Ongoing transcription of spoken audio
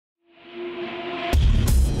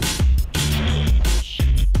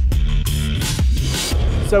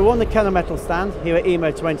So we're on the Kennametal stand here at EMO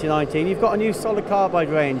 2019. You've got a new solid carbide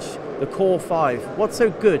range, the KOR 5. What's so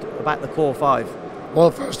good about the KOR 5?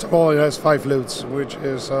 Well, first of all, it has 5 flutes, which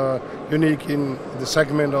is unique in the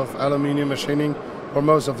segment of aluminium machining for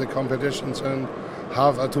most of the competitions, and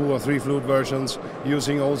have a 2 or 3 flute versions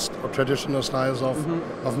using old or traditional styles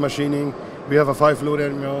of machining. We have a 5 flute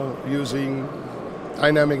EMO using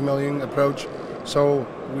dynamic milling approach, so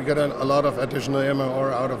we get a lot of additional EMO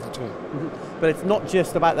out of the tool. But it's not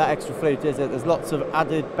just about that extra flute, is it? There's lots of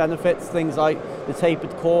added benefits, things like the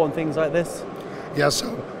tapered core and things like this? Yes,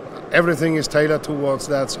 so everything is tailored towards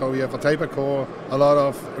that. So we have a tapered core, a lot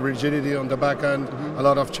of rigidity on the back end, a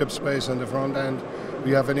lot of chip space on the front end.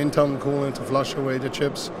 We have an internal coolant to flush away the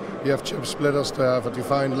chips. We have chip splitters to have a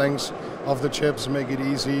defined length of the chips, make it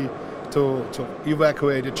easy to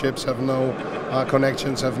evacuate the chips, have no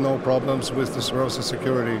connections, have no problems with this process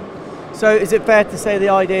security. So is it fair to say the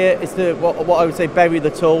idea is to, what I would say, bury the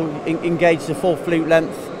tool, engage the full flute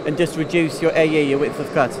length and just reduce your AE, your width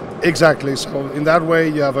of cut? Exactly, so in that way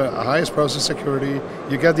you have a highest process security,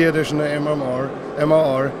 you get the additional MRR,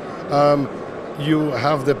 you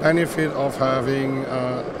have the benefit of having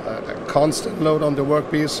a constant load on the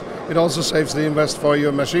workpiece. It also saves the invest for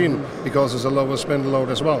your machine because it's a lower spindle load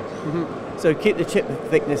as well. So keep the chip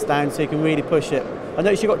thickness down so you can really push it. I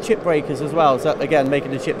noticed you've got chip breakers as well, so again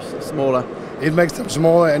making the chips smaller. It makes them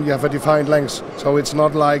smaller and you have a defined length, so it's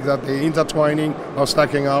not like that they're intertwining or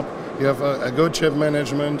stacking up. You have a good chip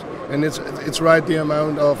management, and it's right the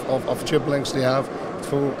amount of chip lengths they have,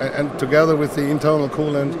 and together with the internal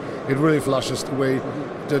coolant, it really flushes away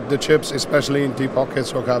the chips, especially in deep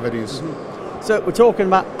pockets or cavities. So we're talking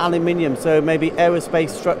about aluminium, so maybe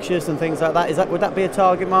aerospace structures and things like that. Would that be a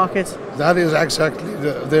target market? That is exactly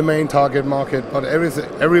the main target market, but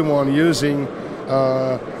everyone using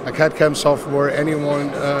a CAD/CAM software,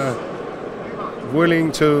 anyone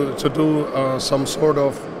willing to do some sort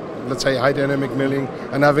of, let's say, high dynamic milling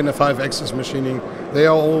and having a 5-axis machining, they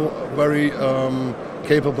are all very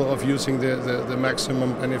capable of using the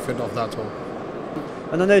maximum benefit of that tool.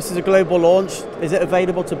 And I know this is a global launch. Is it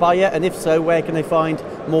available to buy yet? And if so, where can they find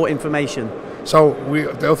more information? So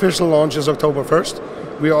the official launch is October 1st.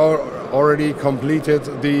 We are already completed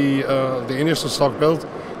the initial stock build.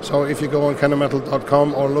 So if you go on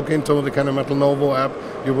Kennametal.com or look into the Kennametal Novo app,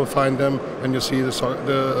 you will find them and you see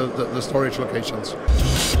the storage locations.